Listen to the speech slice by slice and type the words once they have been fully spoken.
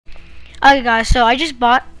Okay, guys, so I just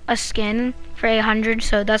bought a skin for 800,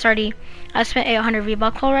 so that's already, I spent 800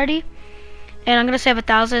 V-Bucks already. And I'm gonna save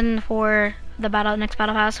 1,000 for the next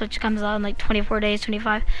battle pass, which comes out in like 24 days,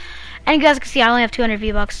 25. And you guys can see I only have 200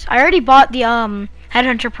 V-Bucks. I already bought the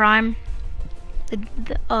Headhunter Prime,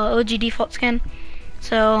 the OG default skin.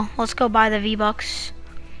 So let's go buy the V-Bucks.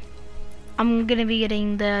 I'm gonna be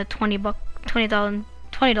getting the $20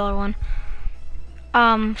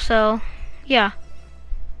 one. So yeah.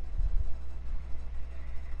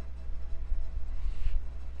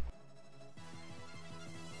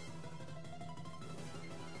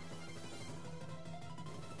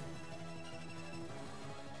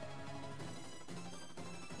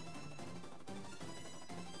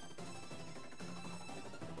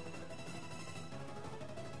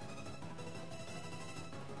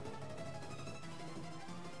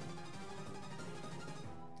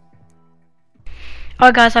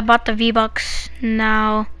 Alright guys, I bought the V-Bucks.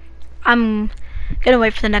 Now I'm gonna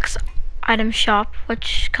wait for the next item shop,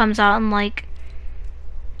 which comes out in like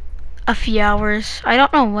a few hours. I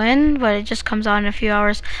don't know when, but it just comes out in a few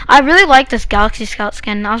hours. I really like this Galaxy Scout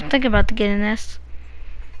skin. I was thinking about getting this.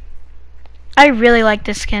 I really like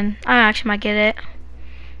this skin. I actually might get it.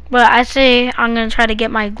 But I say I'm gonna try to get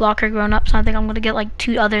my locker grown up, so I think I'm gonna get like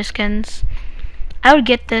 2 other skins. I would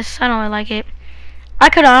get this. I don't really like it. I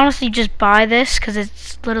could honestly just buy this because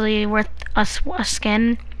it's literally worth a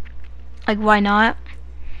skin. Like, why not?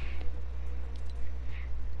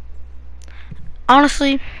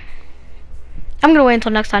 Honestly, I'm gonna wait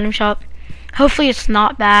until next item shop. Hopefully it's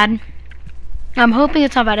not bad. I'm hoping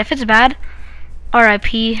it's not bad. If it's bad,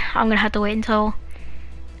 RIP, I'm gonna have to wait until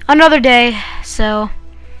another day. So,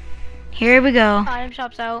 here we go. Item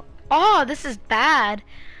shop's out. Oh, this is bad.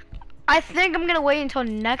 I think I'm gonna wait until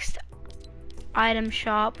next item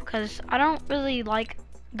shop because I don't really like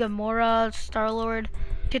Gamora, Star-Lord.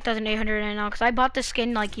 2,800 right now because I bought this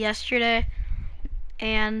skin like yesterday,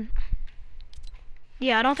 and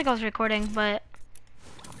yeah, I don't think I was recording, but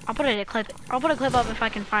I'll put a clip up if I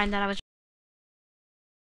can find that I was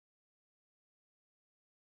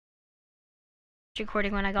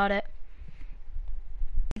recording when I got it.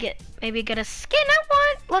 Maybe get a skin I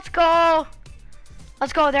want. Let's go.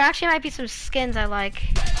 Let's go. There actually might be some skins I like.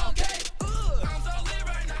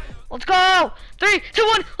 Let's go! 3, 2,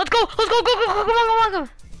 1, let's go! Let's go, go, go, go, come on, come on, come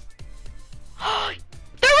on!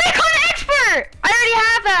 The Recon Expert! I already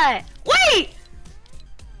have that! Wait!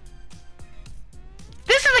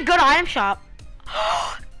 This is a good item shop.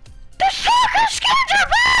 The soccer skins are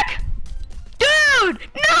back! Dude!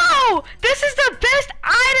 No! This is the best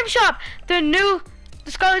item shop! The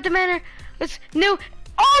Scarlet Demander, it's new.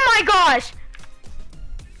 Oh my gosh!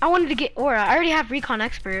 I wanted to get Aura. I already have Recon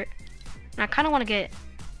Expert. And I kind of want to get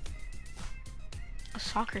a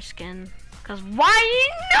soccer skin, cause why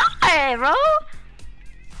not, bro?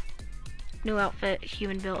 New outfit,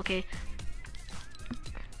 human build. Okay,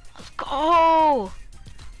 let's go.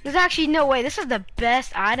 There's actually no way. This is the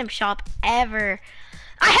best item shop ever.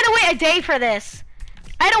 I had to wait a day for this.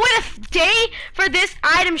 I had to wait a day for this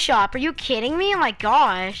item shop. Are you kidding me? Oh my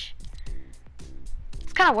gosh.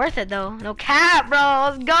 It's kind of worth it though. No cap, bro.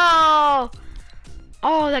 Let's go.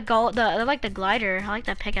 Oh, I like the glider. I like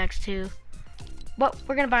that pickaxe too. But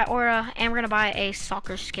we're gonna buy Aura, and we're gonna buy a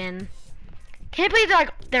soccer skin. Can't believe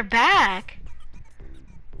they're back.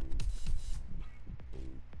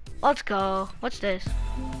 Let's go. What's this?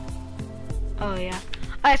 Oh yeah.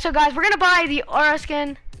 Alright, so guys, we're gonna buy the Aura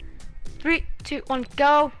skin. 3, 2, 1,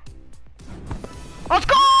 go. Let's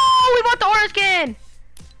go! We bought the Aura skin!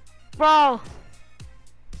 Bro.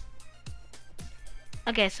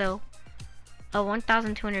 Okay, so a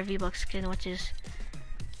 1,200 V-Bucks skin, which is,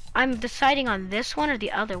 I'm deciding on this one or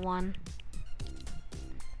the other one.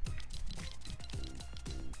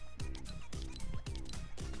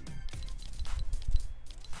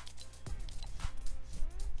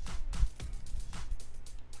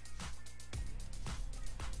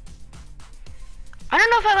 I don't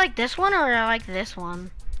know if I like this one or I like this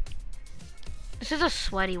one. This is a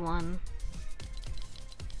sweaty one.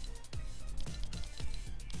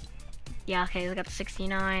 Yeah, okay, we got the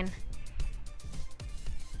 69.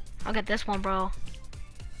 I'll get this one, bro.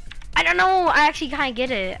 I don't know. I actually kind of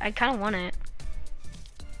get it. I kind of want it.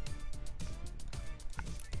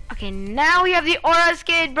 Okay, now we have the Aura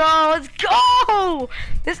skin, bro. Let's go.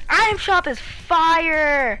 This item shop is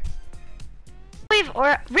fire.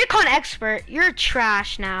 Recon Expert, you're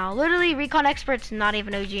trash now. Literally, Recon Expert's not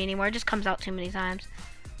even OG anymore. It just comes out too many times.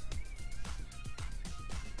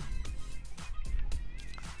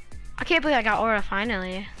 I can't believe I got Aura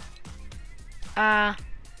finally.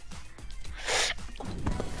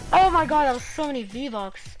 Oh my god, that was so many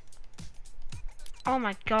V-Bucks. Oh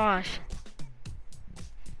my gosh.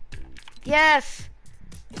 Yes.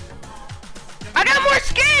 I got more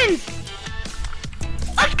skins.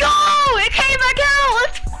 Let's go. It came back out.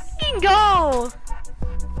 Let's fucking go.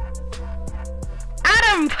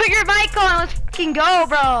 Adam, put your mic on. Let's fucking go,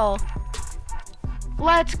 bro.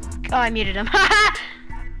 Let's. Oh, I muted him.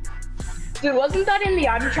 Dude, wasn't that in the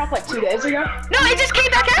item shop like 2 days ago? No, it just came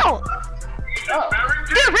back out. Oh.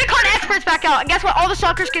 Dude, Recon Expert's back out. And guess what? All the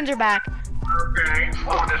soccer skins are back.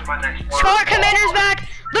 Scarlet Commander's back.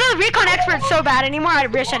 Literally, Recon Expert's so bad anymore. I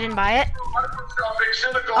wish I didn't buy it.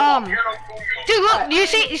 Dude, look. You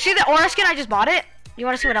see the aura skin? I just bought it. You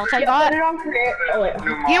want to see what else I got? Oh, wait.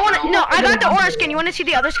 You want to? No, I got the aura skin. You want to see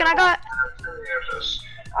the other skin I got?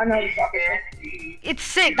 I know the soccer skin. It's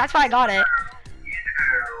sick. That's why I got it.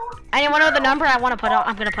 And you want to know the number I want to put on?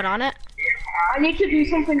 I'm gonna put on it. I need to do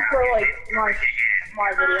something for like my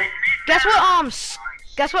video. Guess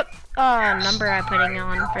what number I'm putting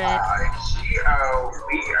on for it?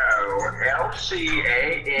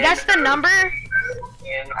 Guess the number.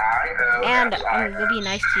 And it'll be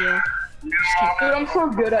nice to you. Dude, I'm so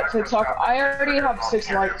good at TikTok. I already have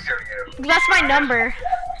 6 likes. That's my number.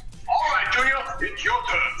 Alright, Junior, it's your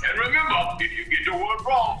turn. And remember, if you get the word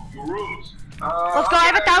wrong, you lose. Let's go. I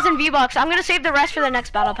have 1,000 Vbucks. I'm gonna save the rest for the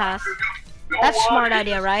next battle pass. That's a smart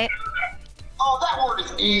idea, right? Oh, that word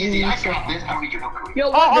is easy. I got this.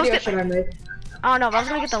 Yo, what video should I make? I don't know, but I was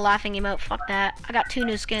gonna get the laughing emote. Fuck that. I got 2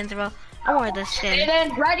 new skins, bro. I wanted this skin.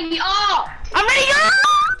 Aiden, ready up! I'm ready,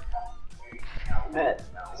 go!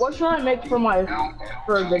 What should I make for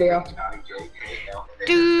a video?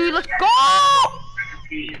 Dude, let's go!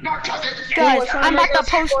 Guys, I'm about to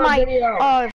post my